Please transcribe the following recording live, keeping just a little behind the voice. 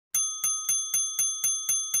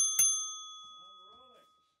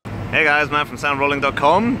Hey guys, Matt from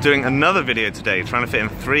Soundrolling.com, doing another video today, trying to fit in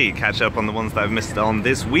 3, catch up on the ones that I've missed on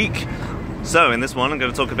this week. So in this one I'm going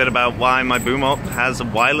to talk a bit about why my boom op has a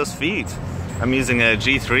wireless feed. I'm using a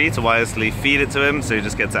G3 to wirelessly feed it to him, so he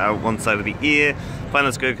just gets it out one side of the ear. I find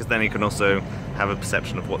that's good because then he can also have a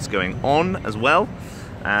perception of what's going on as well.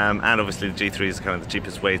 And obviously the G3 is kind of the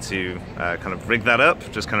cheapest way to kind of rig that up,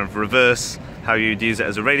 just kind of reverse how you'd use it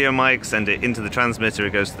as a radio mic, send it into the transmitter,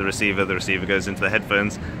 it goes to the receiver goes into the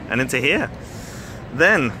headphones and into here.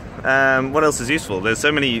 Then, what else is useful? There's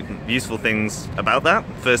so many useful things about that.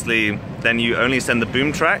 Firstly, then you only send the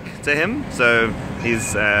boom track to him, so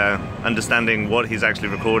he's understanding what he's actually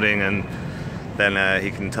recording, and then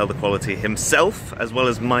he can tell the quality himself as well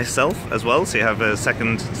as myself as well, so you have a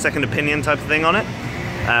second opinion type of thing on it.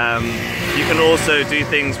 You can also do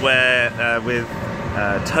things where with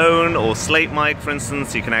tone or slate mic, for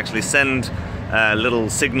instance, you can actually send little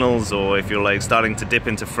signals, or if you're like starting to dip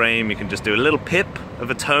into frame, you can just do a little pip of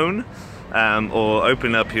a tone, or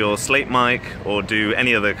open up your slate mic, or do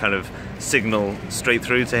any other kind of signal straight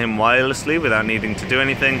through to him wirelessly without needing to do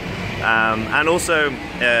anything. And also,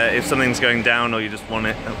 if something's going down or you just want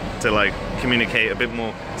it to like communicate a bit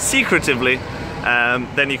more secretively,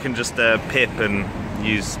 then you can just pip and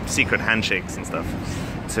use secret handshakes and stuff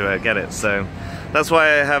to get it. So that's why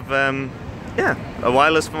I have a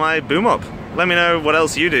wireless for my boom op. Let me know what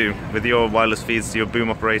else you do with your wireless feeds to your boom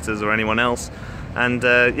operators or anyone else, and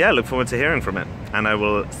yeah, look forward to hearing from it, and I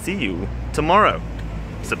will see you tomorrow.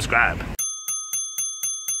 Subscribe.